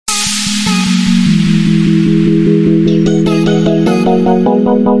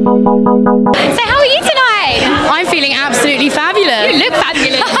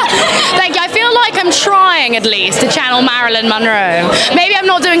trying at least to channel Marilyn Monroe. Maybe I'm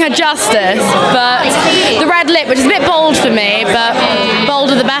not doing her justice, but the red lip, which is a bit bold for me, but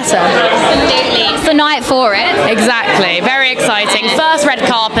bolder the better. Absolutely. It's the night for it. Exactly. Very exciting. First red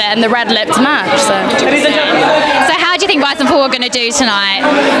carpet and the red lip to match. So how do you think 4's are going to do tonight?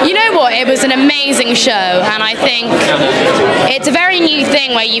 You know what? It was an amazing show, and I think it's a very new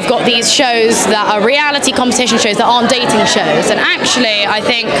thing where you've got these shows that are reality competition shows that aren't dating shows. And actually, I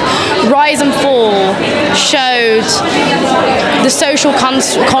think Rise and Fall showed the social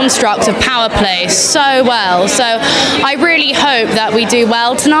construct of power play so well. So I really hope that we do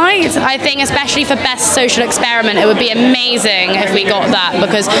well tonight. I think especially for Best Social Experiment, it would be amazing if we got that,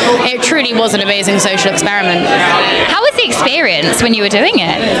 because it truly was an amazing social experiment. How was the experience when you were doing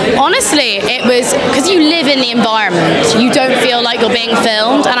it? Honestly, it was because you live in the environment. You don't feel like you're being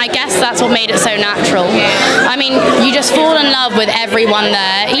filmed, and I guess that's what made it so natural. I mean, you just fall in love with everyone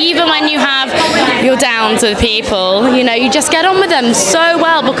there. Even when you're down to the people, you know, you just get on with them so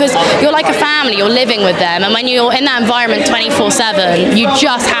well because you're like a family, you're living with them, and when you're in that environment 24/7, you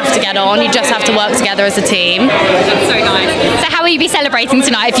just have to get on, you just have to work together as a team. That's so nice. So how will you be celebrating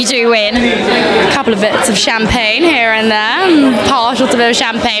tonight if you do win? A couple of bits of champagne here and there. I'm partial to a bit of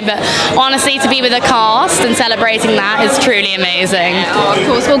champagne, but honestly, to be with a cast and celebrating that is truly amazing. Oh, of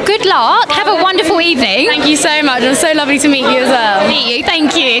course. Well, good luck. Have a wonderful evening. Thank you so much. It was so lovely to meet you as well. Meet you.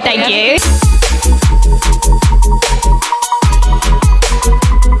 Thank you. Thank you.